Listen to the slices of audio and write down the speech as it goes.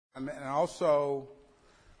And also,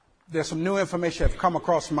 there's some new information that have come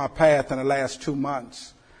across my path in the last 2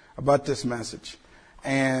 months about this message.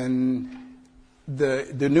 And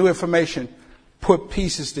the new information put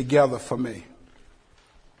pieces together for me.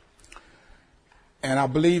 And I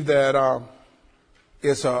believe that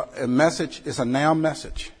it's a message, it's a now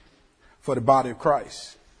message for the body of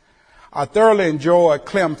Christ. I thoroughly enjoyed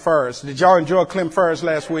Clem Ferris. Did y'all enjoy Clem Ferris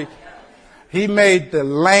last week? He made the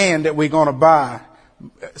land that we're going to buy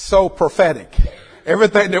so prophetic.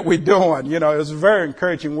 Everything that we're doing, it was a very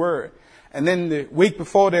encouraging word. And then the week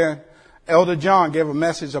before that, Elder John gave a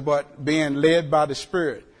message about being led by the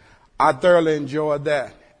Spirit. I thoroughly enjoyed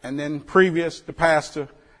that. And then the pastor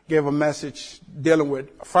gave a message dealing with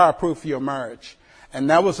fireproof your marriage. And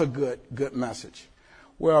that was a good message.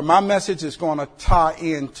 Well, my message is going to tie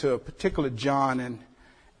into particularly John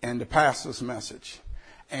and the pastor's message.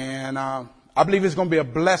 And I believe it's going to be a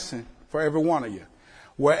blessing for every one of you.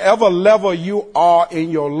 Wherever level you are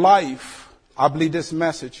in your life, I believe this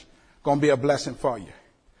message is going to be a blessing for you.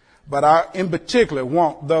 But I, in particular,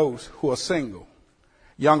 want those who are single,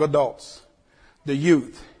 young adults, the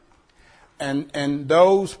youth, and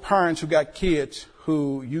those parents who got kids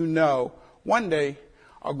who one day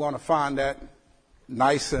are going to find that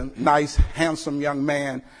nice, handsome young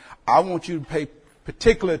man. I want you to pay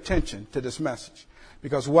particular attention to this message,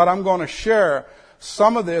 because what I'm going to share,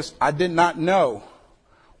 some of this I did not know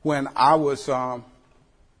when I was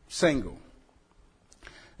single.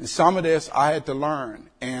 And some of this I had to learn,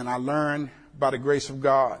 and I learned by the grace of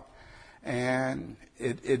God. And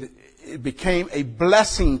it became a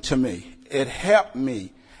blessing to me. It helped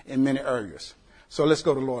me in many areas. So let's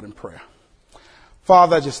go to the Lord in prayer.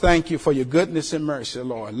 Father, I just thank you for your goodness and mercy,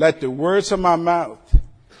 Lord. Let the words of my mouth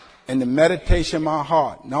and the meditation of my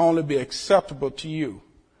heart not only be acceptable to you,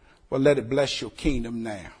 but let it bless your kingdom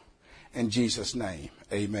now. In Jesus' name,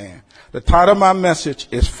 amen. The title of my message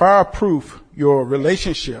is Fireproof Your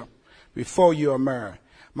Relationship Before You Are Married.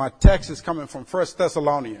 My text is coming from 1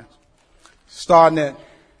 Thessalonians, starting at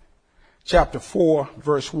chapter 4,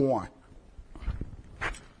 verse 1.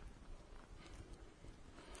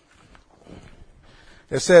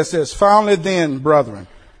 It says this: Finally then, brethren,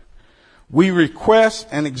 we request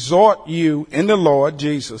and exhort you in the Lord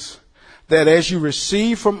Jesus, that as you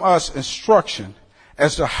receive from us instruction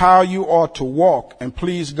as to how you ought to walk and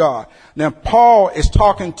please God. Now, Paul is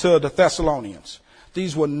talking to the Thessalonians.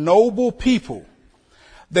 These were noble people.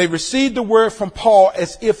 They received the word from Paul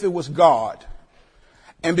as if it was God.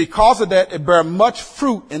 And because of that, it bare much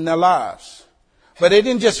fruit in their lives. But they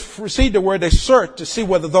didn't just receive the word, they searched to see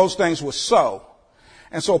whether those things were so.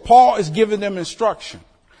 And so Paul is giving them instruction.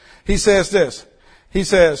 He says this. He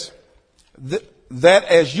says that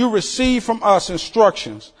as you receive from us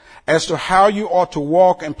instructions as to how you ought to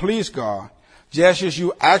walk and please God, just as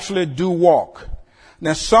you actually do walk.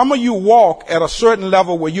 Now, some of you walk at a certain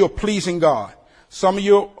level where you're pleasing God. Some of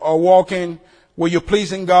you are walking where you're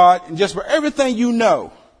pleasing God and just for everything you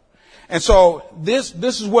know. And so this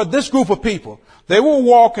is what this group of people, they were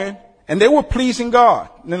walking and they were pleasing God.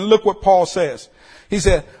 And then look what Paul says. He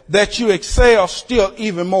said that you excel still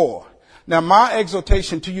even more. Now, my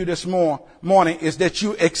exhortation to you this morning is that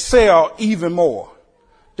you excel even more.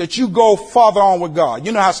 That you go farther on with God.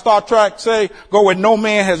 You know how Star Trek say, go where no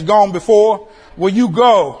man has gone before? Well, you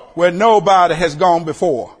go where nobody has gone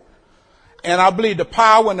before. And I believe the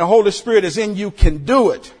power and the Holy Spirit is in you can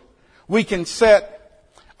do it. We can set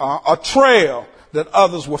a trail that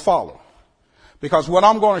others will follow. Because what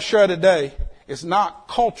I'm going to share today is not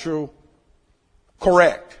cultural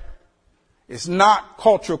correct. It's not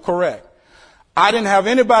cultural correct. I didn't have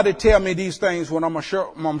anybody tell me these things when I'm going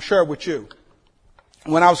to share with you.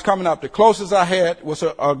 When I was coming up, the closest I had was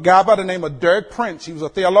a guy by the name of Derek Prince. He was a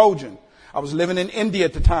theologian. I was living in India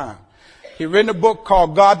at the time. He written a book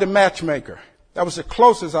called God the Matchmaker. That was the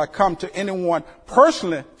closest I come to anyone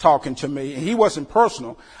personally talking to me. And he wasn't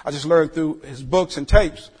personal. I just learned through his books and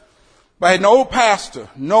tapes. But I had no pastor,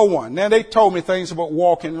 no one. Now, they told me things about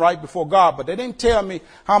walking right before God, but they didn't tell me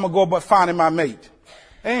how I'm going to go about finding my mate.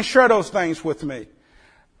 They didn't share those things with me.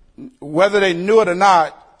 Whether they knew it or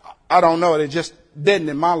not, I don't know. They just didn't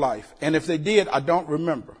in my life. And if they did, I don't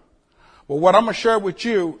remember. But what I'm going to share with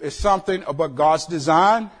you is something about God's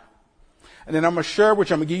design. And then I'm going to share with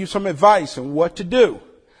you, I'm going to give you some advice on what to do.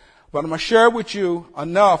 But I'm going to share with you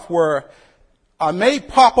enough where I may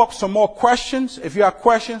pop up some more questions. If you have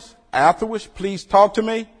questions afterwards, please talk to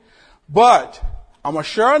me. But I'm going to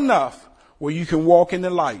share enough where you can walk in the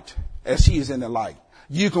light as he is in the light.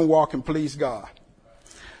 You can walk and please God.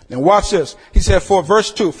 Now watch this. He said, for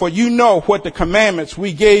verse 2, for you know what the commandments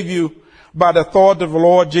we gave you by the authority of the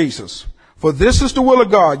Lord Jesus. For this is the will of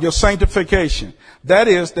God, your sanctification. That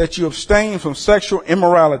is, that you abstain from sexual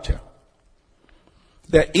immorality.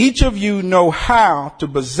 That each of you know how to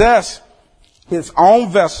possess his own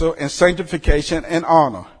vessel in sanctification and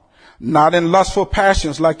honor, not in lustful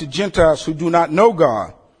passions like the Gentiles who do not know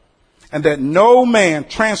God, and that no man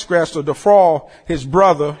transgress or defraud his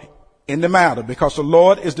brother in the matter, because the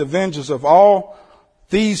Lord is the avenger of all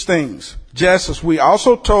these things, just as we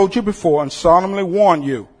also told you before and solemnly warned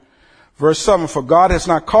you. Verse 7, for God has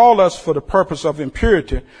not called us for the purpose of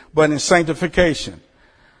impurity, but in sanctification.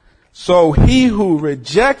 So he who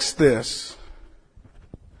rejects this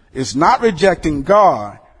is not rejecting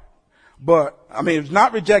God, is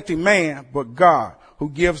not rejecting man, but God, who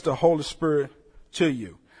gives the Holy Spirit to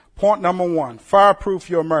you. Point number 1, fireproof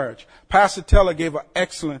your marriage. Pastor Teller gave an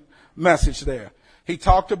excellent message there. He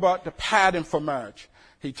talked about the pattern for marriage.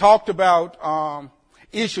 He talked about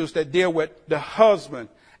issues that deal with the husband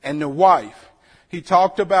and the wife. He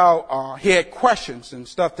talked about, he had questions and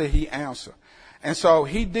stuff that he answered. And so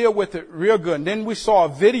he dealt with it real good. And then we saw a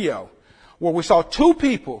video where we saw 2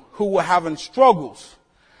 people who were having struggles.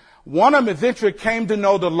 One of them eventually came to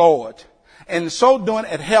know the Lord. And so doing,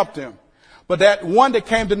 it helped him. But that one that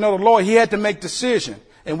came to know the Lord, he had to make a decision.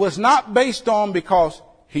 And was not based on because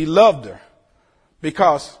he loved her.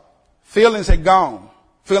 Because feelings had gone.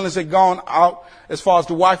 Feelings had gone out as far as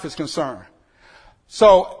the wife is concerned.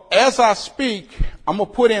 So as I speak, I'm going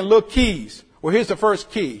to put in little keys. Well, here's the first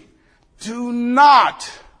key. Do not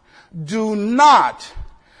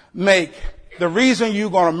make the reason you're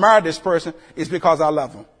going to marry this person is because I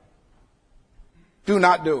love him. Do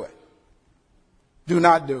not do it. Do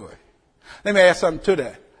not do it. Let me add something to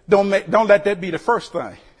that. Don't let that be the first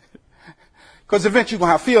thing. Because eventually you're going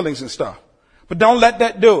to have feelings and stuff. But don't let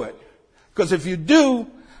that do it. Because if you do,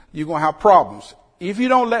 you're going to have problems. If you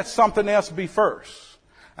don't let something else be first.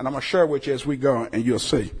 And I'm going to share with you as we go and you'll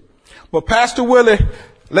see. But Pastor Willie,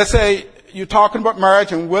 let's say you're talking about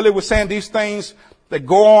marriage and Willie was saying these things that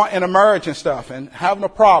go on in a marriage and stuff and having a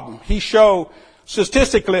problem. He showed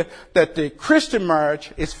statistically that the Christian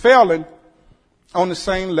marriage is failing on the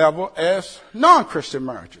same level as non-Christian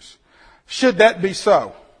marriages. Should that be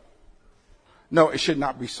so? No, it should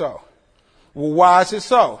not be so. Well, why is it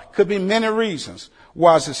so? Could be many reasons.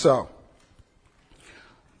 Why is it so?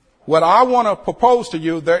 What I want to propose to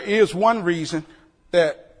you, there is one reason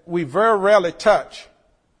that we very rarely touch.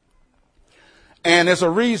 And there's a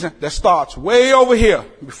reason that starts way over here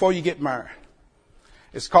before you get married.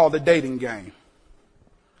 It's called the dating game.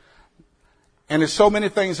 And there's so many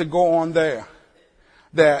things that go on there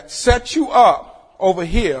that set you up over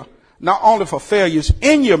here, not only for failures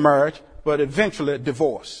in your marriage, but eventually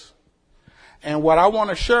divorce. And what I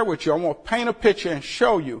want to share with you, I want to paint a picture and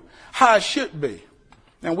show you how it should be.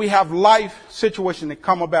 And we have life situations that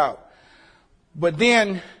come about. But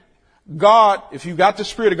then God, if you got the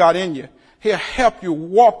Spirit of God in you, He'll help you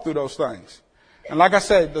walk through those things. And like I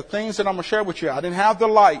said, the things that I'm going to share with you, I didn't have the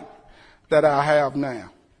light that I have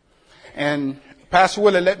now. And Pastor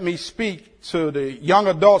Willie let me speak to the young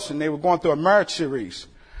adults, and they were going through a marriage series.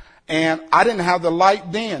 And I didn't have the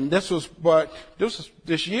light then. This was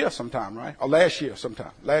this year sometime, right? Or last year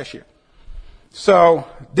sometime. Last year. So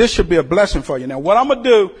this should be a blessing for you. Now, what I'm going to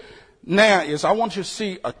do now is I want you to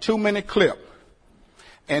see a 2-minute clip.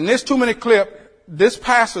 And this 2-minute clip, this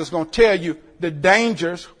pastor is going to tell you the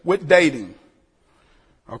dangers with dating.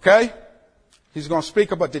 Okay? He's going to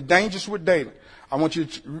speak about the dangers with dating. I want you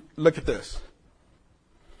to look at this.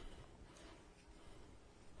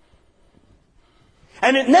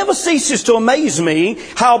 And it never ceases to amaze me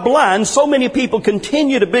how blind so many people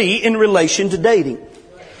continue to be in relation to dating.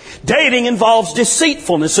 Dating involves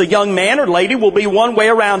deceitfulness. A young man or lady will be one way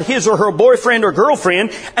around his or her boyfriend or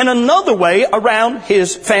girlfriend and another way around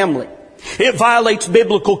his family. It violates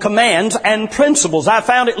biblical commands and principles. I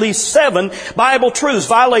found at least 7 Bible truths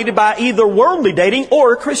violated by either worldly dating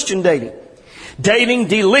or Christian dating. Dating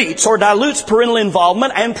deletes or dilutes parental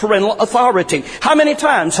involvement and parental authority. How many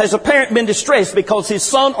times has a parent been distressed because his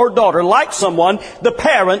son or daughter liked someone the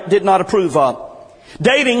parent did not approve of?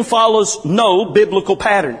 Dating follows no biblical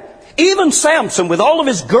pattern. Even Samson, with all of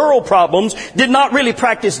his girl problems, did not really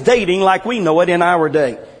practice dating like we know it in our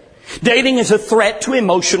day. Dating is a threat to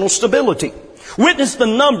emotional stability. Witness the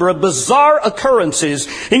number of bizarre occurrences,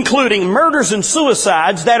 including murders and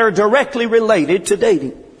suicides, that are directly related to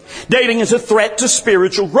dating. Dating is a threat to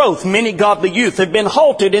spiritual growth. Many godly youth have been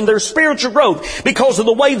halted in their spiritual growth because of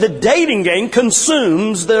the way the dating game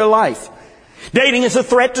consumes their life. Dating is a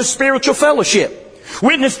threat to spiritual fellowship.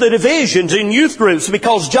 Witness the divisions in youth groups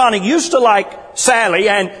because Johnny used to like Sally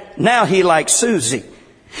and now he likes Susie.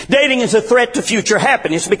 Dating is a threat to future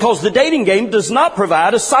happiness because the dating game does not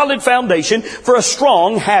provide a solid foundation for a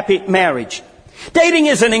strong, happy marriage. Dating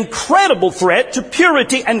is an incredible threat to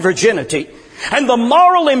purity and virginity. And the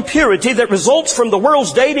moral impurity that results from the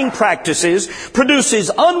world's dating practices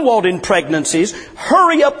produces unwanted pregnancies,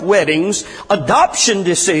 hurry-up weddings, adoption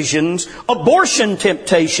decisions, abortion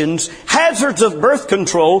temptations, hazards of birth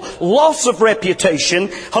control, loss of reputation,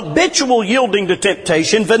 habitual yielding to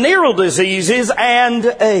temptation, venereal diseases, and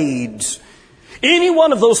AIDS. Any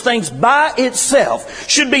one of those things by itself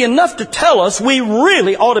should be enough to tell us we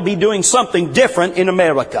really ought to be doing something different in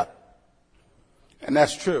America. And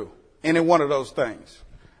that's true. Any one of those things.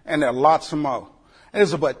 And there are lots of more. And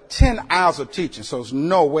there's about 10 hours of teaching, so there's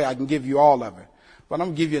no way I can give you all of it. But I'm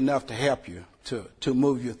going to give you enough to help you, to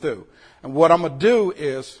move you through. And what I'm going to do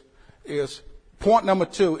is point number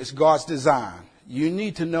 2 is God's design. You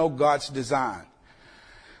need to know God's design.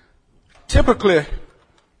 Typically,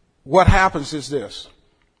 what happens is this.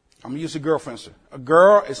 I'm going to use a girl, for instance. A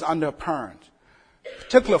girl is under a parent,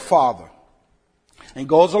 particular father, and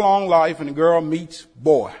goes along life, and the girl meets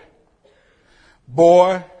boy.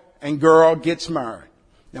 Boy and girl gets married.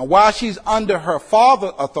 Now, while she's under her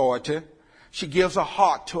father's authority, she gives her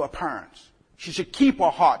heart to her parents. She should keep her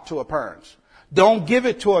heart to her parents. Don't give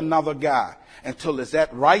it to another guy until it's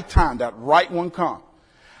that right time, that right one comes.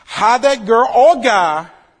 How that girl or guy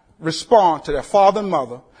respond to their father and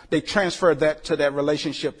mother, they transfer that to that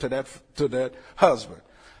relationship, to that husband.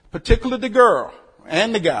 Particularly the girl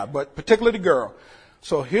and the guy, but particularly the girl.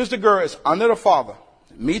 So here's the girl is under the father,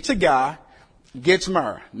 meets a guy, gets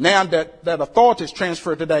married. Now that authority is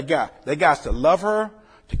transferred to that guy. That guy's to love her,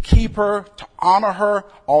 to keep her, to honor her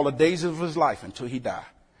all the days of his life until he dies.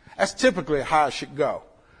 That's typically how it should go.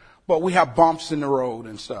 But we have bumps in the road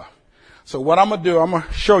and stuff. So what I'm going to do, I'm going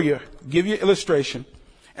to show you, give you an illustration,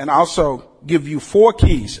 and also give you 4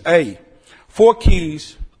 keys. 4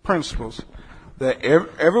 keys, principles that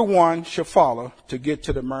everyone should follow to get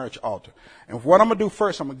to the marriage altar. And what I'm going to do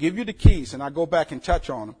first, I'm going to give you the keys, and I go back and touch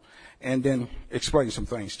on them, and then explain some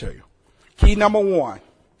things to you. Key number 1,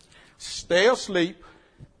 stay asleep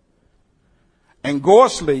and go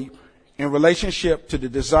asleep in relationship to the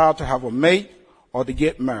desire to have a mate or to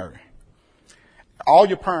get married. All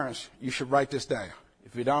your parents, you should write this down.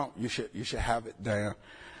 If you don't, you should have it down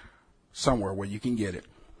somewhere where you can get it.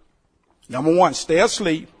 Number 1, stay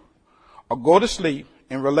asleep or go to sleep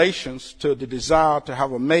in relations to the desire to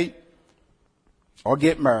have a mate or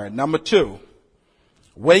get married. Number 2,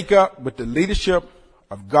 wake up with the leadership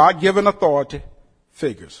of God-given authority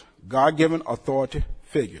figures. God-given authority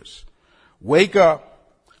figures. Wake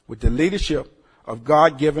up with the leadership of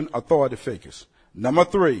God-given authority figures. Number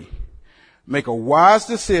 3, make a wise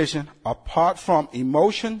decision apart from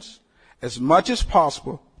emotions as much as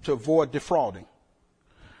possible to avoid defrauding.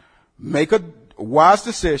 Make a wise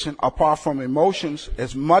decision apart from emotions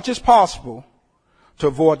as much as possible to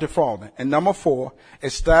avoid defrauding. And number 4,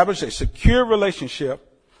 establish a secure relationship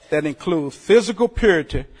that includes physical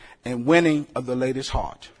purity and winning of the lady's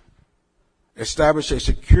heart. Establish a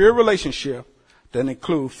secure relationship that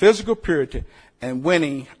includes physical purity and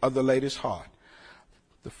winning of the lady's heart.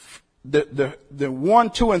 The 1,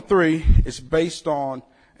 2, and 3 is based on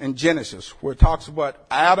in Genesis, where it talks about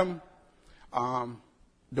Adam,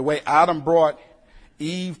 the way Adam brought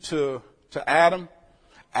Eve to Adam.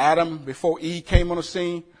 Adam, before Eve came on the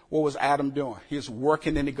scene, what was Adam doing? He was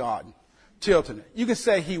working in the garden, tilting it. You can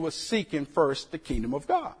say he was seeking first the kingdom of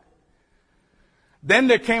God. Then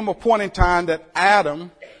there came a point in time that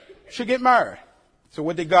Adam should get married. So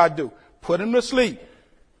what did God do? Put him to sleep.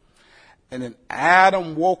 And then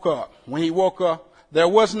Adam woke up. When he woke up, there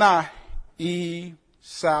was not Eve,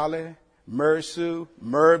 Sally, Mary Sue,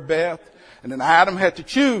 Mary Beth. And then Adam had to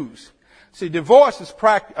choose. See,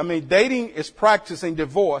 dating is practicing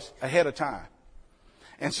divorce ahead of time.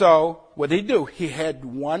 And so what did he do? He had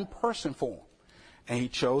one person for him. And he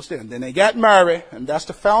chose them. Then they got married, and that's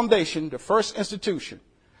the foundation, the first institution.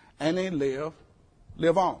 And they live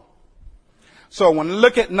on. So when you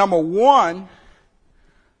look at number one,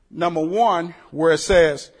 where it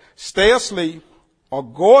says, stay asleep or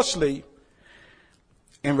go asleep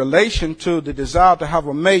in relation to the desire to have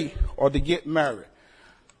a mate or to get married.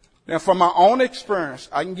 Now, from my own experience,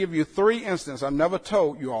 I can give you 3 instances. I've never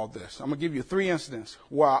told you all this. I'm going to give you 3 instances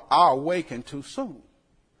where I awakened too soon.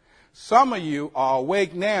 Some of you are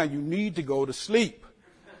awake now. You need to go to sleep.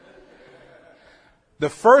 The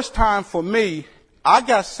first time for me, I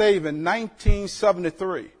got saved in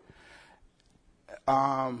 1973.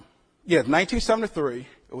 1973.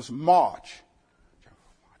 It was March.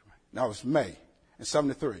 No, it was May in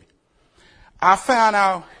 73. I found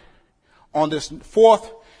out on this 4th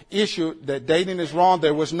issue that dating is wrong.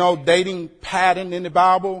 There was no dating pattern in the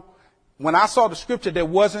Bible. When I saw the scripture,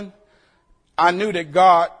 I knew that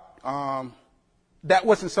God, that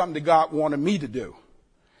wasn't something that God wanted me to do.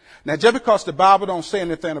 Now, just because the Bible don't say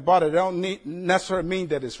anything about it, don't necessarily mean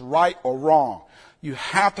that it's right or wrong. You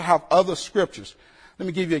have to have other scriptures. Let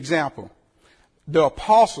me give you an example. The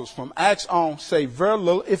apostles from Acts on say very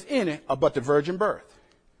little, if any, about the virgin birth.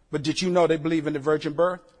 But did you know they believe in the virgin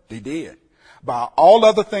birth? They did. About all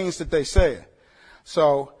other things that they said.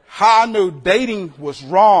 So how I knew dating was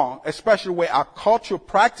wrong, especially the way our culture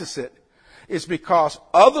practice it, is because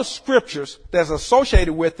other scriptures that's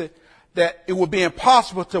associated with it, that it would be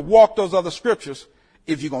impossible to walk those other scriptures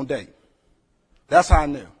if you're going to date. That's how I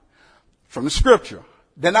knew. From the scripture.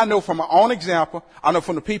 Then I know from my own example, I know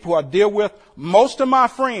from the people who I deal with, most of my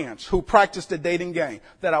friends who practice the dating game,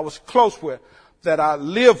 that I was close with, that I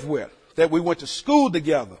lived with, that we went to school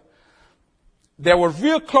together, that were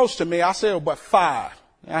real close to me. I said about 5.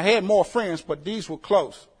 I had more friends, but these were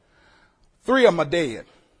close. 3 of them are dead.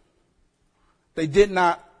 They did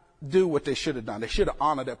not do what they should have done. They should have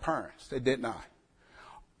honored their parents. They did not.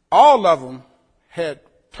 All of them had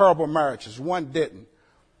terrible marriages. One didn't.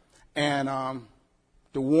 And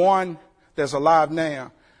the one that's alive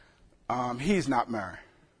now, he's not married.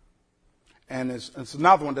 And there's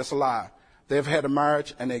another one that's alive. They've had a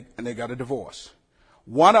marriage and they got a divorce.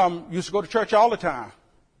 One of them used to go to church all the time.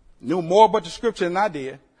 Knew more about the scripture than I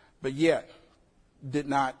did, but yet did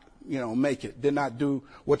not, make it. Did not do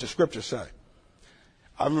what the scriptures say.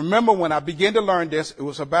 I remember when I began to learn this, it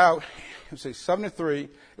was about, 73. It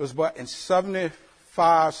was about in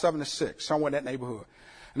 75, 76, somewhere in that neighborhood.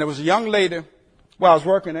 And there was a young lady where I was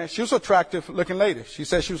working at. She was an attractive looking lady. She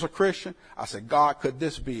said she was a Christian. I said, God, could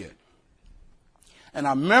this be it? And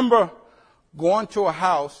I remember going to a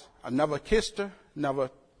house. I never kissed her,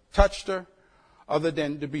 never touched her, other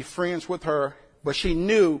than to be friends with her. But she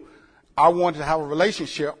knew I wanted to have a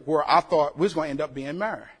relationship where I thought we was going to end up being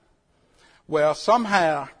married. Well,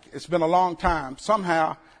 somehow, it's been a long time,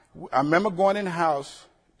 somehow, I remember going in the house,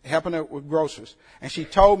 helping her with groceries, and she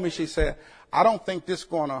told me, she said, I don't think this is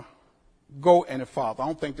going to go any farther. I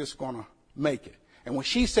don't think this is going to make it. And when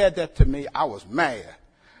she said that to me, I was mad.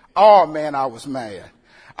 Oh, man, I was mad.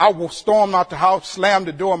 I stormed out the house, slammed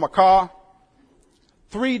the door of my car.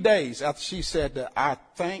 3 days after she said that, I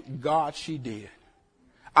thank God she did.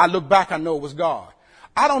 I look back, I know it was God.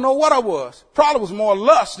 I don't know what I was. Probably was more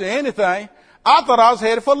lust than anything. I thought I was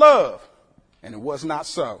headed for love. And it was not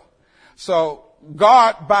so. So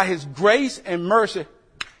God, by his grace and mercy,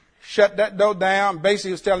 shut that door down. Basically,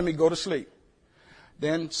 he was telling me, go to sleep.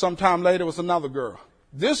 Then sometime later was another girl.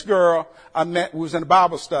 This girl I met was in a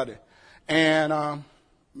Bible study. And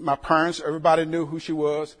my parents, everybody knew who she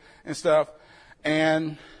was and stuff.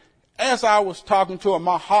 And as I was talking to her,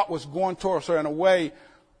 my heart was going towards her in a way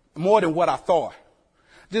more than what I thought.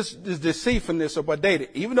 This deceitfulness of what dated.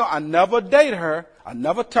 Even though I never dated her, I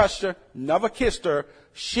never touched her, never kissed her,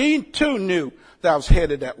 she too knew that I was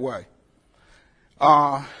headed that way.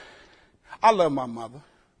 I love my mother.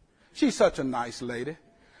 She's such a nice lady.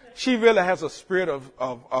 She really has a spirit of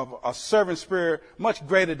a servant spirit much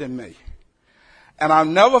greater than me. And I'll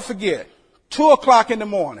never forget, 2:00 in the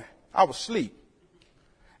morning, I was asleep.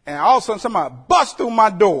 And all of a sudden somebody bust through my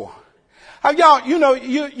door. Have y'all,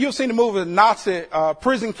 you've seen the movie The Nazi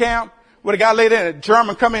Prison Camp, where the guy laid there and a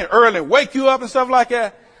German come in early and wake you up and stuff like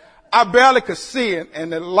that? I barely could see it,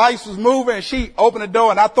 and the lights was moving, and she opened the door,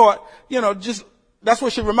 and I thought, that's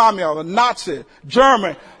what she reminded me of, a Nazi,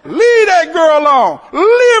 German. Leave that girl alone.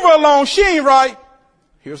 Leave her alone. She ain't right.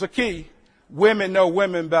 Here's a key. Women know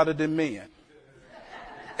women better than men.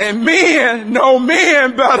 And men know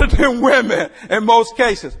men better than women in most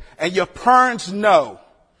cases. And your parents know.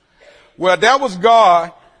 Well, that was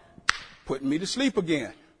God putting me to sleep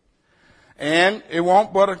again. And it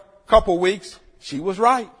won't but a couple weeks. She was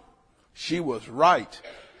right. She was right.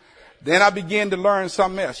 Then I began to learn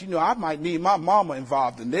something else. I might need my mama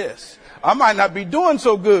involved in this. I might not be doing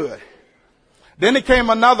so good. Then it came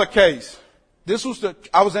another case.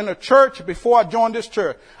 I was in a church before I joined this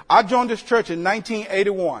church. I joined this church in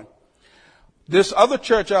 1981. This other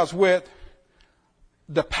church I was with,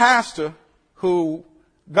 the pastor, who,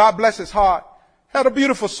 God bless his heart, had a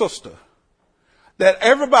beautiful sister that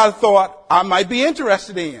everybody thought I might be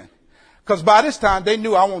interested in. Because by this time, they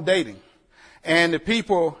knew I wasn't dating. And the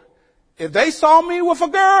people, if they saw me with a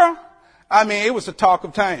girl, it was the talk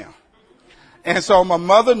of town. And so my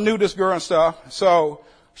mother knew this girl and stuff. So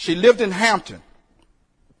she lived in Hampton.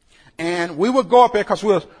 And we would go up there because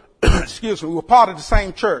we were part of the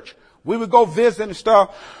same church. We would go visit and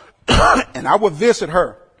stuff. And I would visit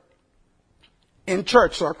her in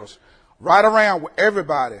church circles, right around with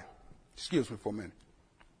everybody. Excuse me for a minute.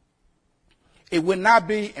 It would not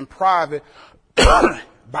be in private by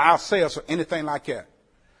ourselves or anything like that.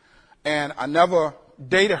 And I never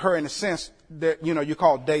dated her in the sense that, you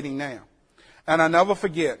call dating now. And I never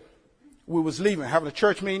forget, we was leaving, having a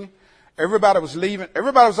church meeting. Everybody was leaving.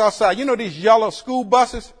 Everybody was outside. You know these yellow school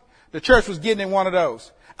buses? The church was getting in one of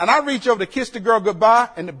those. And I reached over to kiss the girl goodbye,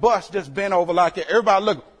 and the bus just bent over like that. Everybody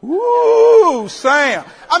looked, woo, Sam.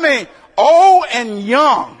 I mean, old and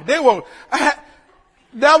young.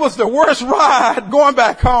 That was the worst ride going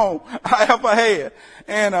back home I ever had.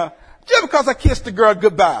 And just because I kissed the girl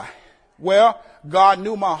goodbye. Well, God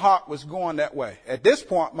knew my heart was going that way. At this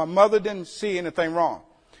point, my mother didn't see anything wrong.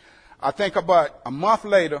 I think about a month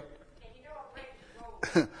later.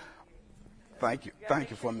 Thank you. Thank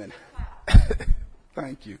you for a minute.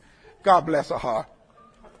 Thank you. God bless her heart.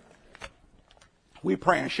 We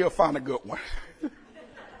praying she'll find a good one.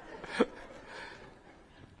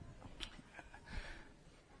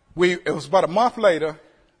 It was about a month later,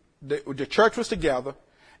 the church was together,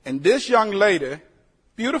 and this young lady,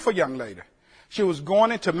 beautiful young lady, she was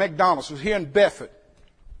going into McDonald's. It was here in Bedford.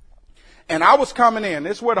 And I was coming in.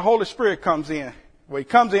 This is where the Holy Spirit comes in. Well, he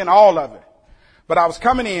comes in all of it. But I was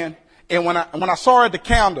coming in, and when I saw her at the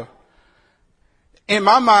counter, in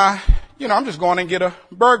my mind, I'm just going and get a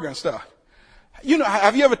burger and stuff.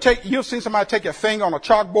 Have you ever seen somebody take your finger on a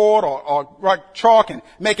chalkboard or write chalk and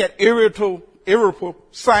make that irritable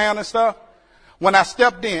sound and stuff? When I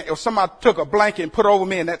stepped in, if somebody took a blanket and put it over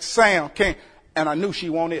me and that sound came, and I knew she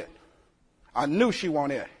wanted it. I knew she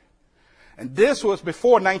wanted it. And this was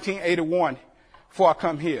before 1981, before I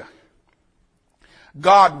come here.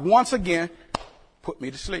 God once again put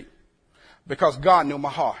me to sleep because God knew my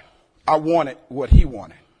heart. I wanted what he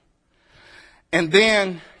wanted. And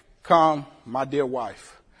then come my dear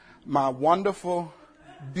wife, my wonderful,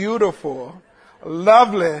 beautiful,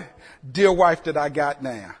 lovely dear wife that I got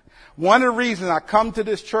now. One of the reasons I come to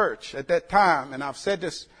this church at that time, and I've said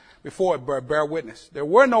this before, but bear witness, there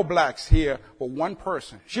were no blacks here but one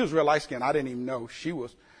person. She was real light skinned. I didn't even know she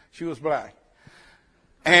was black.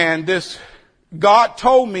 And God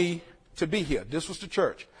told me to be here. This was the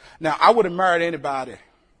church. Now, I would have married anybody.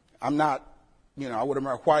 I'm not, I would have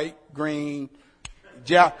married white, green,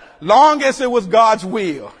 long as it was God's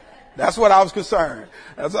will. That's what I was concerned.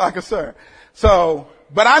 That's what I was concerned. So,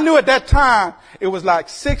 but I knew at that time it was like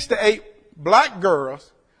 6 to 8 black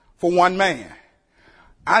girls for one man.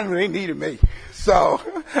 I knew they needed me. So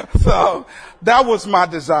that was my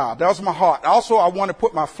desire. That was my heart. Also, I wanted to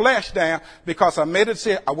put my flesh down because I made it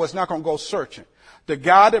say I was not going to go searching. The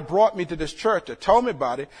guy that brought me to this church that told me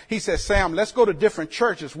about it, he said, Sam, let's go to different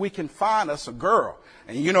churches. We can find us a girl.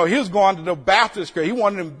 And he was going to the Baptist girl. He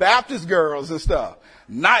wanted them Baptist girls and stuff.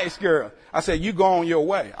 Nice girl. I said, you go on your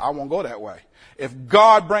way. I won't go that way. If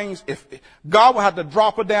God will have to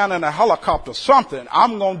drop her down in a helicopter or something,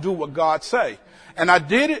 I'm going to do what God say. And I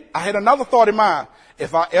did it. I had another thought in mind.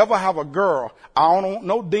 If I ever have a girl, I don't want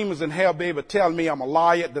no demons in hell be able to tell me I'm a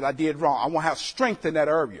liar, that I did wrong. I want to have strength in that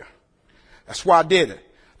area. That's why I did it.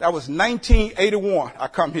 That was 1981. I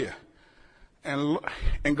come here. And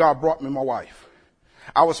God brought me my wife.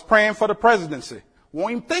 I was praying for the presidency.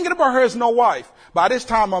 Wasn't even thinking about her as no wife. By this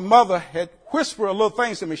time, my mother had whispered a little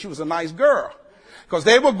things to me. She was a nice girl. Because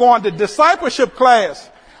they were going to discipleship class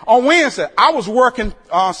on Wednesday. I was working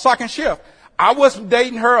second shift. I wasn't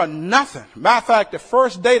dating her or nothing. Matter of fact, the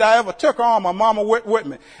first date I ever took her on, my mama went with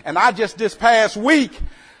me. And this past week,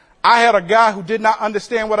 I had a guy who did not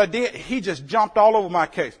understand what I did. He just jumped all over my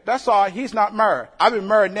case. That's all right. He's not married. I've been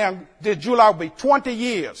married now. This July will be 20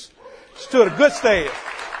 years. Stood a good stead.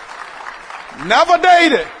 Never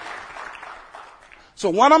dated.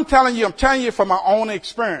 So what I'm telling you from my own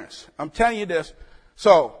experience. I'm telling you this.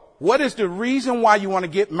 So what is the reason why you want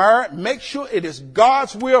to get married? Make sure it is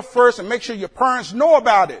God's will first and make sure your parents know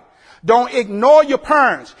about it. Don't ignore your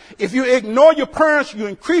parents. If you ignore your parents, you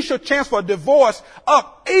increase your chance for a divorce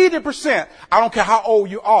up 80%. I don't care how old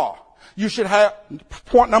you are. You should have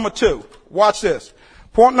point number 2. Watch this.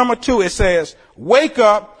 Point number 2, it says, wake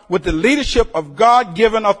up with the leadership of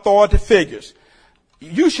God-given authority figures.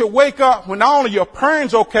 You should wake up when not only your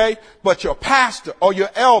parents okay, but your pastor or your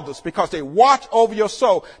elders because they watch over your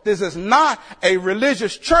soul. This is not a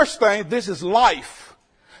religious church thing. This is life.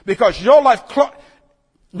 Because your life,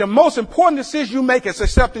 the most important decision you make is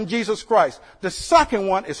accepting Jesus Christ. The second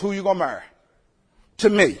one is who you're going to marry. To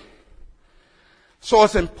me. So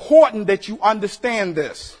it's important that you understand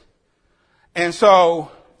this. And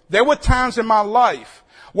so there were times in my life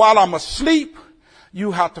while I'm asleep,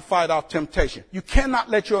 You have to fight off temptation. You cannot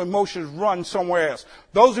let your emotions run somewhere else.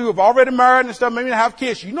 Those who have already married and stuff, maybe not have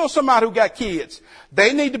kids, you know somebody who got kids.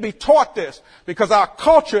 They need to be taught this because our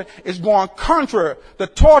culture is going contrary.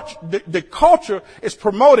 The culture is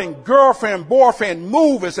promoting girlfriend, boyfriend,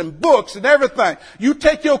 movies and books and everything. You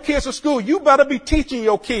take your kids to school, you better be teaching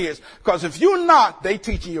your kids because if you're not, they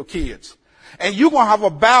teaching your kids. And you're going to have a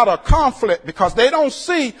battle, conflict, because they don't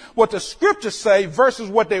see what the scriptures say versus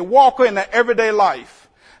what they walk in their everyday life.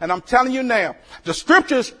 And I'm telling you now, the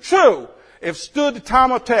scripture is true. If stood the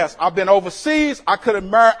time of test, I've been overseas. I could have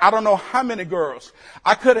married, I don't know how many girls.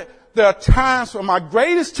 There are times when my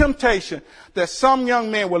greatest temptation that some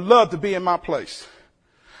young men would love to be in my place.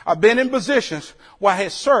 I've been in positions where I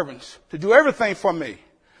had servants to do everything for me.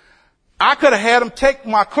 I could have had them take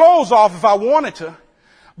my clothes off if I wanted to.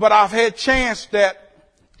 But I've had chance that,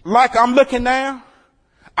 like I'm looking now,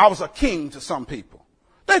 I was a king to some people.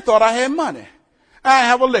 They thought I had money. I didn't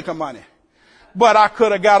have a lick of money. But I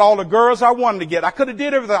could have got all the girls I wanted to get. I could have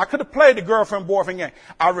did everything. I could have played the girlfriend-boyfriend game.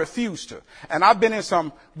 I refused to. And I've been in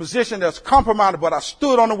some position that's compromised, but I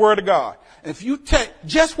stood on the word of God. And if you take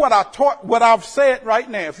just what I taught, what I've said right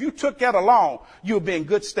now, if you took that along, you'll be in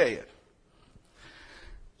good stead.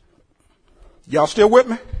 Y'all still with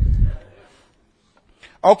me?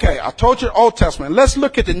 Okay, I told you the Old Testament. Let's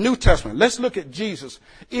look at the New Testament. Let's look at Jesus.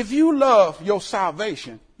 If you love your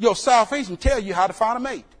salvation tell you how to find a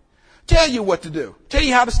mate. Tell you what to do. Tell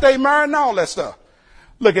you how to stay married and all that stuff.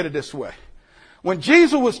 Look at it this way. When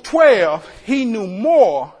Jesus was 12, he knew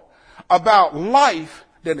more about life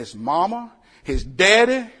than his mama, his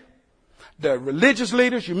daddy, the religious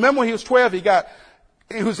leaders. You remember when he was 12,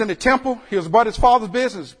 he was in the temple. He was about his father's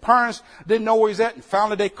business. His parents didn't know where he's at, and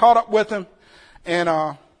finally they caught up with him.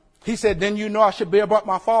 And he said, didn't you know I should be about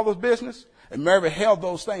my father's business? And Mary held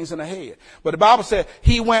those things in her head. But the Bible said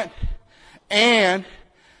he went in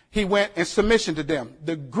submission to them.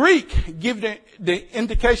 The Greek gives the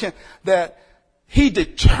indication that he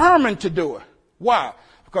determined to do it. Why?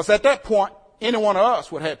 Because at that point, any one of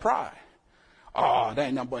us would have had pride. Oh, they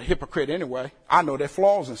ain't nothing but a hypocrite anyway. I know their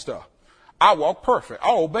flaws and stuff. I walk perfect.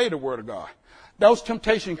 I obey the word of God. Those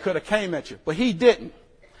temptations could have came at you, but he didn't.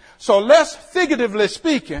 So less figuratively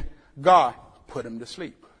speaking, God put him to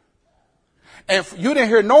sleep. And you didn't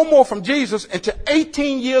hear no more from Jesus until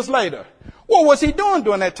 18 years later. What was he doing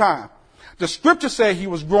during that time? The scripture said he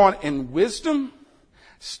was growing in wisdom,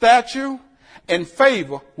 stature, and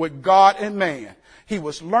favor with God and man. He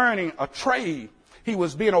was learning a trade. He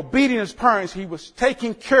was being obedient to his parents. He was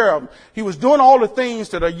taking care of them. He was doing all the things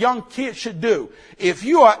that a young kid should do. If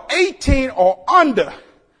you are 18 or under,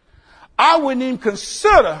 I wouldn't even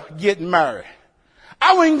consider getting married.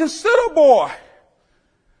 I wouldn't even consider a boy.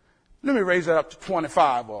 Let me raise that up to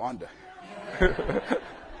 25 or under.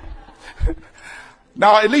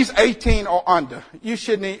 Now, at least 18 or under. You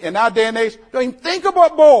shouldn't, in our day and age, don't even think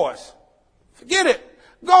about boys. Forget it.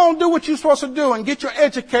 Go and do what you're supposed to do and get your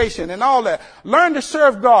education and all that. Learn to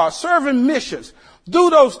serve God, serve in missions.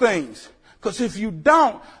 Do those things. Because if you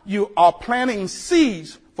don't, you are planting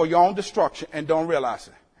seeds for your own destruction and don't realize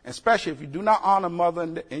it. Especially if you do not honor mother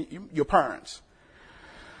and your parents.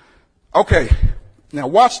 Okay, now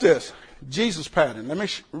watch this. Jesus pattern. Let me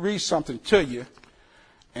read something to you,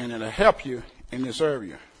 and it'll help you in this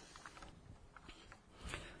area.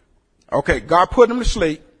 Okay, God put him to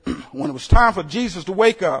sleep. When it was time for Jesus to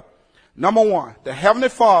wake up, number one, the Heavenly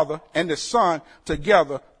Father and the Son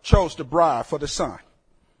together chose the bride for the Son.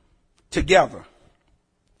 Together.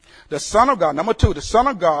 The Son of God, number two, the Son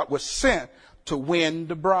of God was sent to win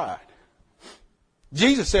the bride.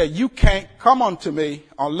 Jesus said, you can't come unto me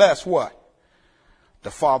unless what?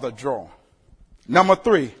 The Father draw. Number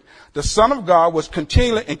three, the Son of God was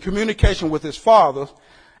continually in communication with his Father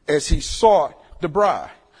as he sought the bride.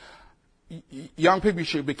 Young people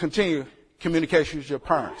should be continuing communication with your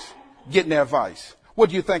parents, getting their advice. What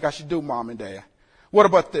do you think I should do, Mom and Dad? What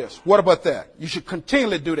about this? What about that? You should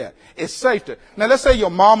continually do that. It's safer. Now, let's say your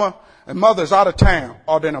mama and mother is out of town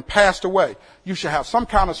or then have passed away. You should have some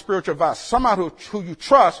kind of spiritual advice. Somebody who you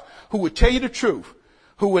trust, who would tell you the truth,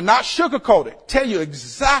 who would not sugarcoat it, tell you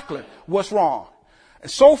exactly what's wrong. And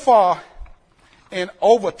so far, in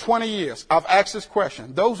over 20 years, I've asked this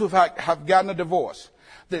question. Those who have gotten a divorce,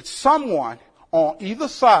 that someone on either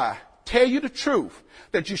side tell you the truth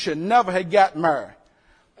that you should never have got married.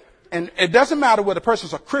 And it doesn't matter whether the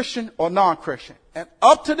person's a Christian or non-Christian. And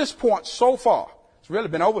up to this point so far, it's really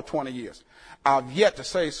been over 20 years, I've yet to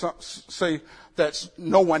say that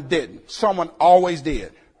no one didn't. Someone always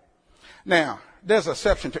did. Now, there's an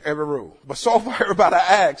exception to every rule. But so far, everybody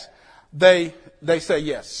I asked, they say,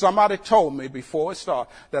 yes, somebody told me before it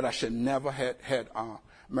started that I should never had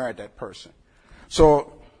married that person.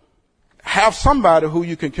 So have somebody who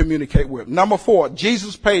you can communicate with. Number 4,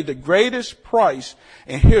 Jesus paid the greatest price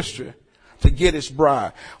in history to get his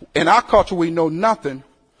bride. In our culture, we know nothing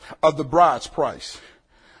of the bride's price.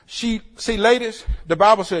 See, ladies, the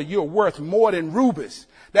Bible says you're worth more than rubies.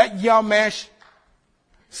 That young man,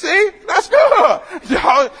 see, that's good.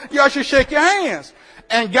 Y'all should shake your hands.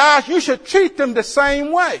 And guys, you should treat them the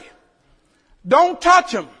same way. Don't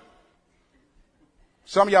touch them.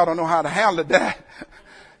 Some of y'all don't know how to handle that.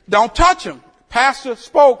 Don't touch them. Pastor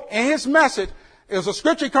spoke in his message. It was a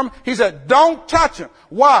scripture come. He said, don't touch them.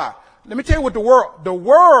 Why? Let me tell you what the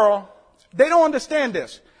world, they don't understand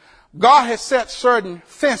this. God has set certain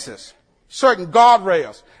fences, certain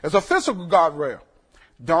guardrails. There's a physical guardrail.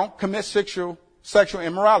 Don't commit sexual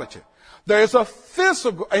immorality. There is a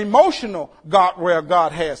physical, emotional guardrail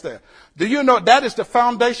God has there. Do you know that is the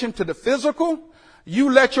foundation to the physical?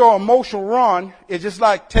 You let your emotion run. It's just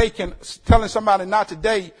like telling somebody not to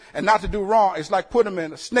date and not to do wrong. It's like putting them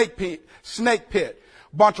in a snake pit,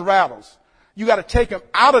 bunch of rattles. You got to take them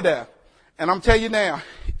out of there. And I'm telling you now,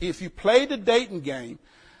 if you play the dating game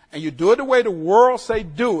and you do it the way the world say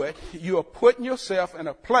do it, you are putting yourself in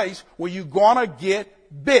a place where you're going to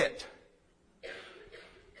get bit.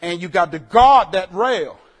 And you got to guard that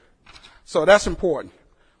rail. So that's important.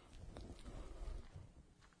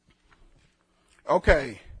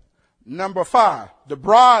 Okay. Number 5, the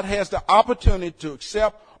bride has the opportunity to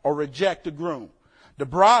accept or reject the groom. The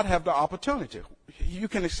bride have the opportunity. You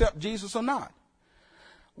can accept Jesus or not.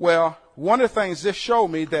 Well, one of the things this showed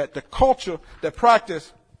me that the culture that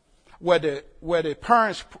practice where the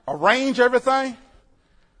parents arrange everything,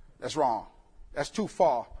 that's wrong. That's too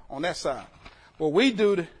far on that side. Well, we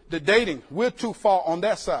do the dating, we're too far on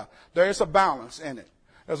that side. There is a balance in it.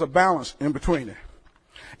 There's a balance in between it.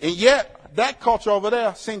 And yet, that culture over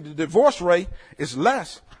there, seeing the divorce rate is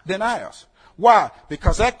less than ours. Why?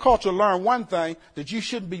 Because that culture learned one thing, that you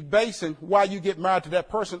shouldn't be basing why you get married to that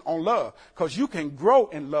person on love. Because you can grow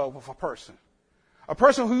in love with a person. A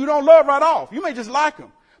person who you don't love right off. You may just like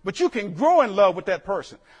them. But you can grow in love with that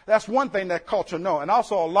person. That's one thing that culture knows. And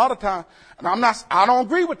also a lot of times, and I don't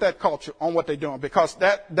agree with that culture on what they're doing, because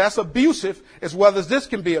that's abusive as well as this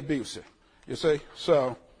can be abusive. You see?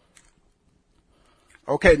 So,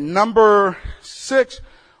 okay, number 6,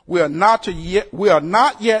 we are not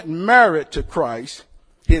yet married to Christ.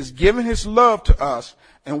 He has given his love to us,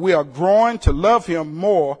 and we are growing to love him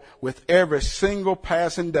more with every single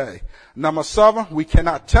passing day. Number 7, we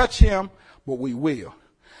cannot touch him, but we will.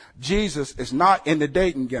 Jesus is not in the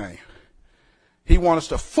dating game. He wants us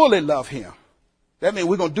to fully love him. That means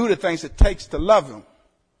we're going to do the things it takes to love him.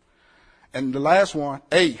 And the last one,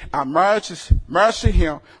 8, our marriage to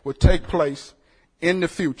him will take place in the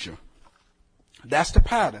future. That's the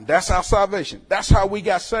pattern. That's our salvation. That's how we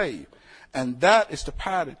got saved. And that is the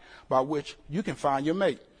pattern by which you can find your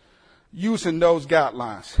mate, using those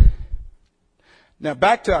guidelines. Now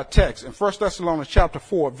back to our text in 1 Thessalonians chapter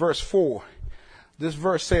 4, verse 4. This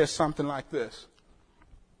verse says something like this.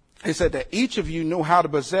 It said that each of you knew how to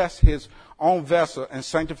possess his own vessel in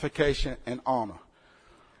sanctification and honor.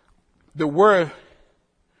 The word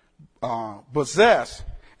possess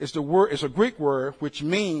is a Greek word which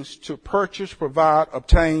means to purchase, provide,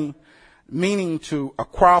 obtain, meaning to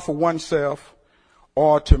acquire for oneself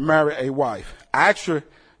or to marry a wife. Actually,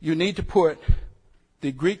 you need to put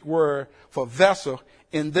the Greek word for vessel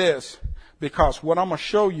in this, because what I'm going to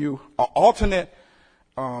show you are alternate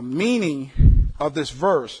meaning of this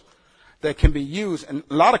verse that can be used. And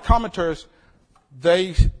a lot of commentators,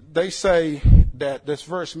 they say that this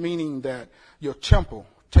verse meaning that your temple,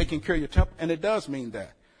 taking care of your temple, and it does mean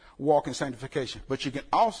that, walk in sanctification. But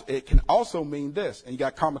it can also mean this, and you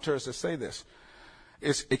got commentators that say this.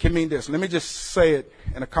 It can mean this. Let me just say it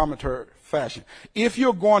in a commentary fashion. If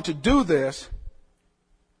you're going to do this,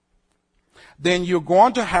 then you're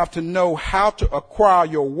going to have to know how to acquire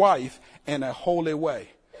your wife in a holy way.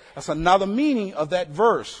 That's another meaning of that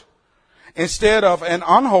verse. Instead of an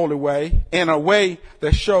unholy way, in a way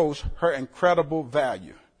that shows her incredible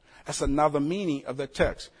value. That's another meaning of that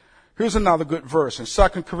text. Here's another good verse in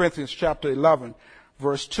 2 Corinthians chapter 11,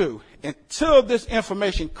 verse 2. Until this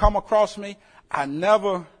information come across me, I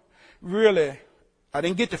didn't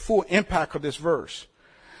get the full impact of this verse.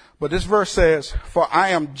 But this verse says, for I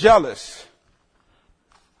am jealous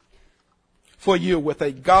for you with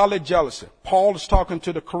a godly jealousy. Paul is talking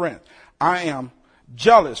to the Corinth. I am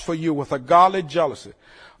jealous for you with a godly jealousy.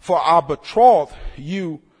 For I betroth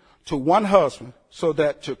you to one husband, so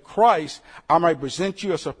that to Christ I might present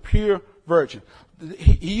you as a pure virgin.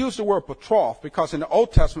 he used the word betrothed because in the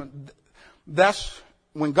Old Testament, that's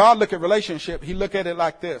when God look at relationship, he look at it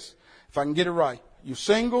like this. If I can get it right. You're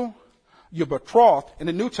single, you're betrothed. In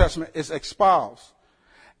the New Testament, it's espoused.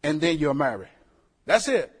 And then you're married. That's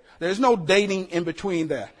it. There's no dating in between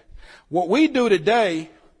that. What we do today,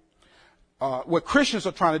 what Christians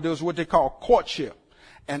are trying to do is what they call courtship.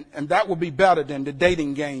 And that would be better than the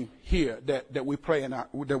dating game here that we play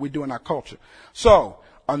that we do in our culture. So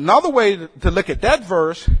another way to look at that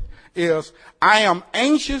verse is, I am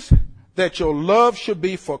anxious that your love should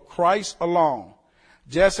be for Christ alone,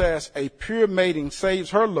 just as a pure maiden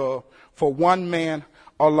saves her love for one man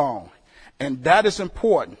alone. And that is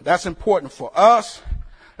important. That's important for us.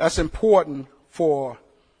 That's important for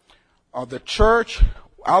the church.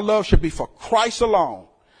 Our love should be for Christ alone.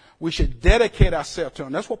 We should dedicate ourselves to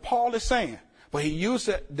him. That's what Paul is saying. But he used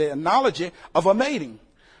the analogy of a mating.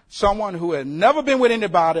 Someone who had never been with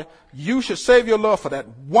anybody, you should save your love for that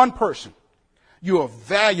one person. You are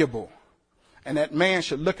valuable. And that man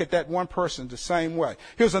should look at that one person the same way.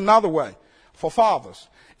 Here's another way. For fathers,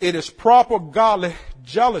 it is proper godly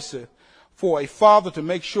jealousy for a father to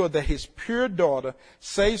make sure that his pure daughter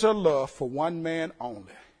saves her love for one man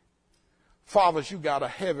only. Fathers, you got a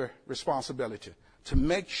heavy responsibility to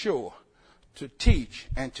make sure to teach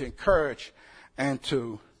and to encourage and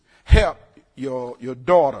to help your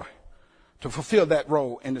daughter to fulfill that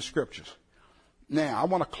role in the scriptures. Now, I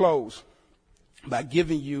want to close by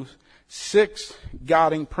giving you 6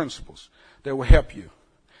 guiding principles that will help you.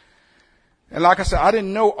 And like I said, I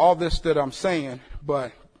didn't know all this that I'm saying,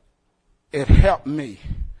 but it helped me.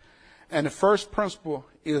 And the first principle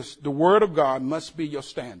is the Word of God must be your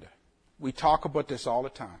standard. We talk about this all the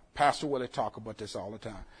time. Pastor Willie talk about this all the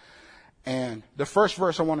time. And the first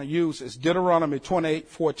verse I want to use is Deuteronomy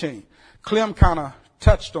 28:14. Clem kind of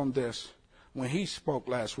touched on this when he spoke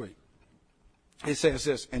last week. It says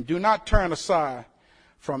this, and do not turn aside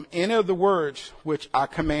from any of the words which I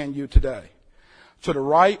command you today, to the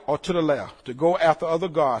right or to the left, to go after other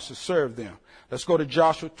gods to serve them. Let's go to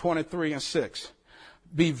Joshua 23:6.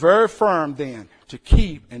 Be very firm then to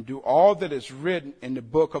keep and do all that is written in the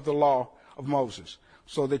book of the law of Moses,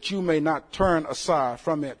 so that you may not turn aside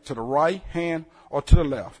from it to the right hand or to the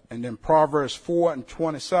left. And then Proverbs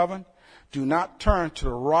 4:27. Do not turn to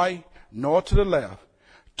the right nor to the left.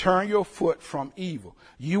 Turn your foot from evil.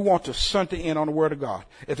 You want to center in on the Word of God.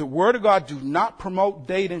 If the Word of God do not promote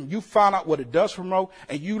dating, you find out what it does promote,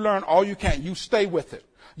 and you learn all you can. You stay with it.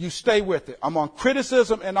 You stay with it. Among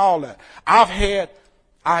criticism and all that. I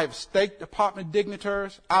have State Department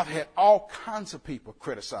dignitaries. I've had all kinds of people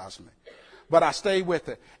criticize me. But I stay with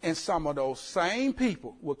it. And some of those same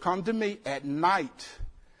people will come to me at night,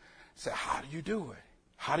 say, how do you do it?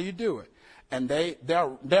 How do you do it? And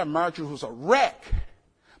their marriage was a wreck.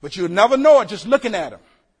 But you'll never know it just looking at them.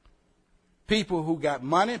 People who got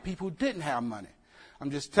money, people who didn't have money.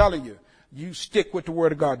 I'm just telling you, you stick with the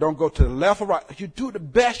Word of God. Don't go to the left or right. You do the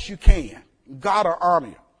best you can. God will honor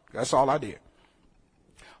you. That's all I did.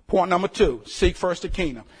 Point number 2, seek first the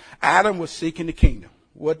kingdom. Adam was seeking the kingdom.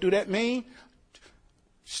 What do that mean?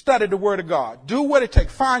 Study the Word of God. Do what it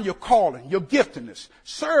takes. Find your calling, your giftedness.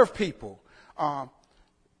 Serve people.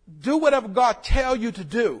 Do whatever God tells you to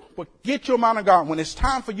do, but get your mind on God. When it's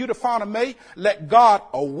time for you to find a mate, let God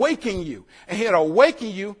awaken you. And He'll awaken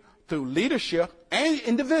you through leadership and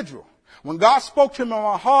individual. When God spoke to me in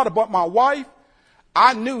my heart about my wife,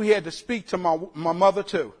 I knew He had to speak to my mother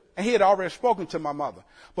too. And He had already spoken to my mother.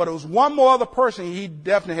 But there was one more other person He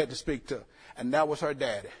definitely had to speak to, and that was her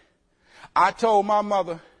daddy. I told my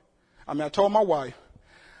wife,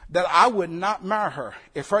 that I would not marry her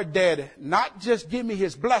if her daddy not just give me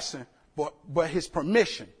his blessing, but his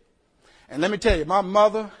permission. And let me tell you, my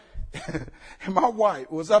mother and my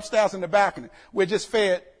wife was upstairs in the balcony. We just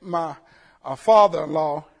fed my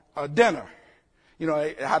father-in-law dinner. You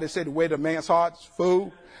know how they say the way to man's heart's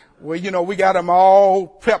food? Well, you know, we got him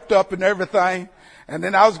all prepped up and everything. And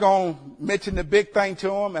then I was going to mention the big thing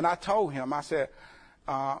to him, and I told him, I said,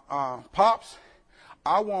 Pops,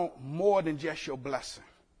 I want more than just your blessing.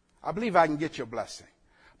 I believe I can get your blessing,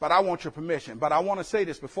 but I want your permission. But I want to say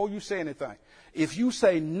this before you say anything. If you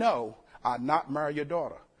say no, I'll not marry your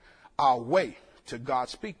daughter. I'll wait till God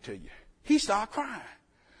speak to you. He started crying.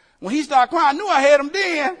 When he started crying, I knew I had him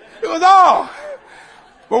then. It was all.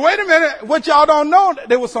 But wait a minute. What y'all don't know,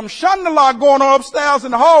 there was some shandala going on upstairs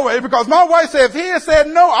in the hallway because my wife said if he had said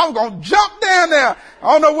no, I was going to jump down there.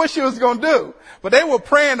 I don't know what she was going to do. But they were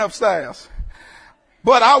praying upstairs.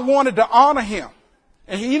 But I wanted to honor him.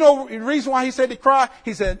 And you know the reason why he said he cried?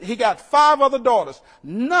 He said he got 5 other daughters.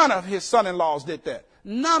 None of his son-in-laws did that.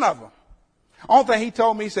 None of them. Only thing he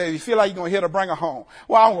told me, he said, if you feel like you're going to hit her, bring her home.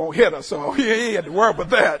 Well, I'm going to hit her, so he had to worry about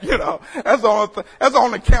that, you know. That's the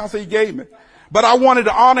only counsel he gave me. But I wanted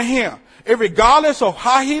to honor him. Regardless of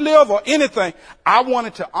how he lived or anything, I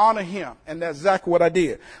wanted to honor him. And that's exactly what I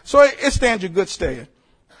did. So it stands you good stead.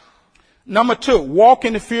 Number 2, walk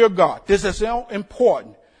in the fear of God. This is so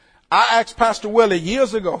important. I asked Pastor Willie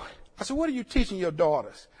years ago, I said, what are you teaching your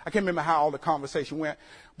daughters? I can't remember how all the conversation went,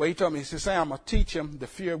 but he told me, he said, Sam, I'm going to teach them the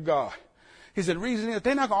fear of God. He said, the reason is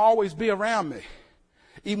they're not going to always be around me,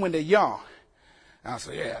 even when they're young. And I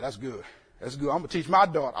said, yeah, that's good. That's good. I'm going to teach my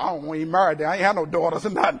daughter. I don't want to even marry them. I ain't have no daughters or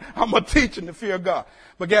nothing. I'm going to teach them the fear of God.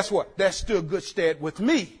 But guess what? That stood good stead with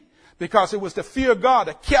me because it was the fear of God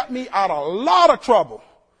that kept me out of a lot of trouble.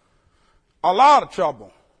 A lot of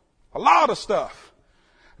trouble. A lot of stuff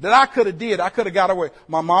that I could have did. I could have got away.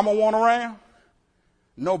 My mama wasn't around.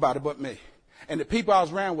 Nobody but me. And the people I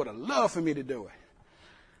was around would have loved for me to do it.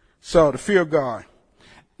 So the fear of God.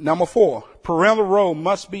 Number 4, parental role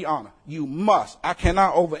must be honored. You must. I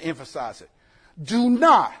cannot overemphasize it. Do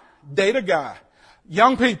not date a guy.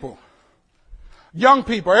 Young people,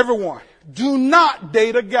 everyone, do not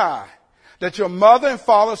date a guy that your mother and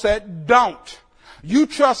father said don't. You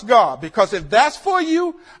trust God, because if that's for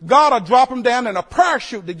you, God will drop him down in a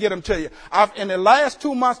parachute to get him to you. In the last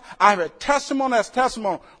 2 months, I've had testimony after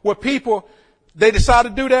testimony where people, they decide to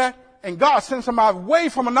do that, and God sends somebody away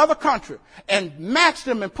from another country and matched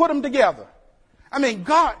them and put them together. I mean,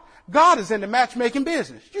 God is in the matchmaking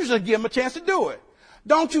business. You should give him a chance to do it.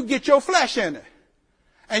 Don't you get your flesh in it.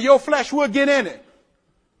 And your flesh will get in it.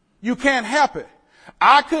 You can't help it.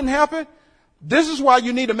 I couldn't help it. This is why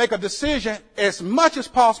you need to make a decision as much as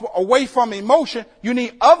possible away from emotion. You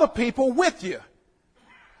need other people with you.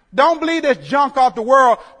 Don't believe this junk off the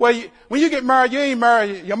world where when you get married, you ain't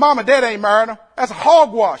married. Your mom and dad ain't married them. That's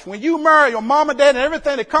hogwash. When you marry, your mom and dad and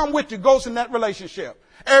everything that come with you goes in that relationship.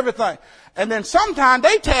 Everything. And then sometimes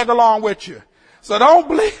they tag along with you. So don't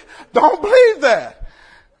believe that.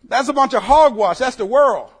 That's a bunch of hogwash. That's the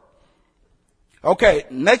world. Okay,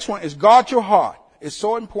 next one is guard your heart. It's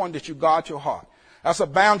so important that you guard your heart. That's a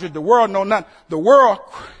boundary. The world know nothing. The world,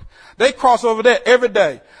 they cross over there every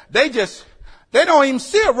day. They don't even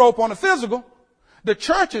see a rope on the physical. The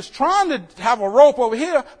church is trying to have a rope over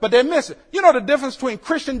here, but they're missing. You know the difference between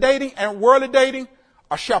Christian dating and worldly dating?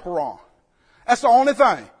 A chaperone. That's the only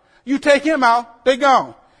thing. You take him out, they're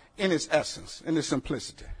gone. In its essence, in its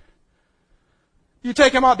simplicity. You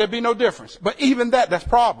take him out, there'd be no difference. But even that's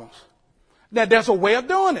problems. Now, there's a way of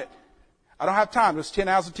doing it. I don't have time. There's 10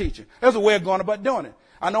 hours of teaching. There's a way of going about doing it.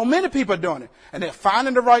 I know many people are doing it. And they're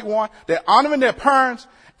finding the right one. They're honoring their parents.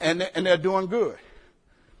 And they're doing good.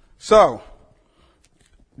 So,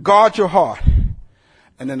 guard your heart.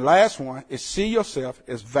 And then the last one is see yourself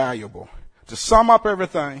as valuable. To sum up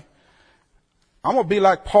everything, I'm going to be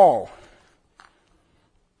like Paul.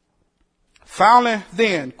 Finally,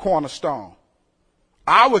 then, cornerstone,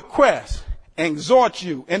 I request and exhort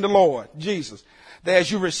you in the Lord, Jesus, that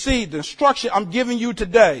as you receive the instruction I'm giving you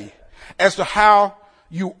today as to how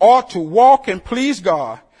you ought to walk and please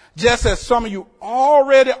God, just as some of you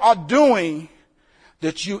already are doing,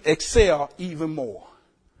 that you excel even more.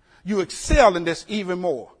 You excel in this even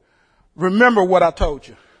more. Remember what I told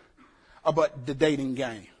you about the dating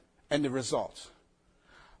game and the results.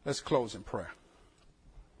 Let's close in prayer.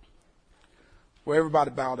 Well,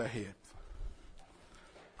 everybody bow their head.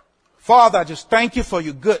 Father, I just thank you for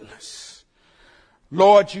your goodness.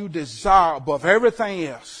 Lord, you desire above everything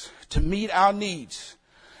else to meet our needs.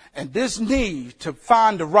 And this need to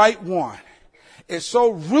find the right one is so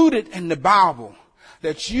rooted in the Bible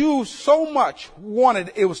that you so much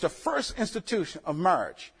wanted. It was the first institution of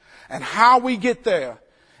marriage. And how we get there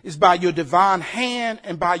is by your divine hand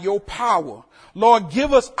and by your power. Lord,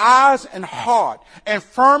 give us eyes and heart and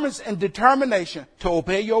firmness and determination to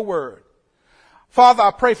obey your word. Father,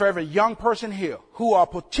 I pray for every young person here who are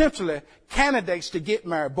potentially candidates to get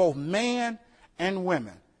married, both men and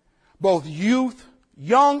women, both youth,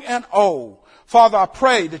 young and old. Father, I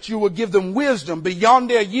pray that you will give them wisdom beyond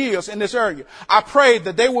their years in this area. I pray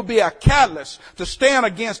that they will be a catalyst to stand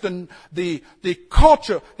against the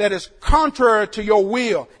culture that is contrary to your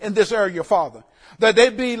will in this area, Father. That they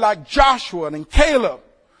be like Joshua and Caleb,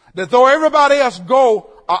 that though everybody else go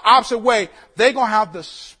an opposite way, they're going to have the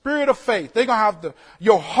spirit of faith. They're going to have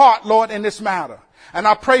your heart, Lord, in this matter. And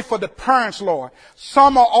I pray for the parents, Lord.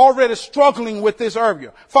 Some are already struggling with this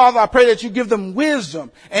area. Father, I pray that you give them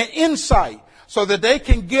wisdom and insight so that they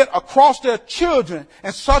can get across their children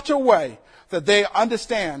in such a way that they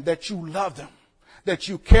understand that you love them, that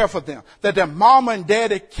you care for them, that their mama and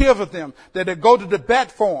daddy care for them, that they go to the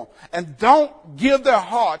bat for them, and don't give their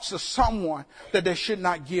hearts to someone that they should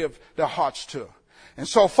not give their hearts to. And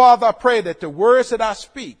so, Father, I pray that the words that I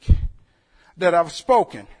speak, that I've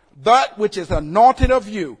spoken, that which is anointed of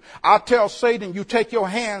you, I tell Satan, you take your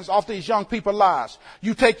hands off these young people's lives.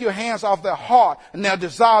 You take your hands off their heart and their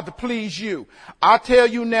desire to please you. I tell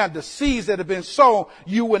you now, the seeds that have been sown,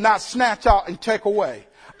 you will not snatch out and take away.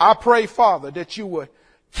 I pray, Father, that you would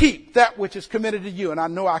keep that which is committed to you, and I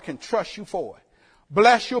know I can trust you for it.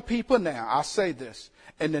 Bless your people now. I say this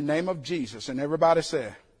in the name of Jesus. And everybody say,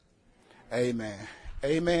 amen.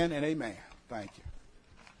 Amen and amen. Thank you.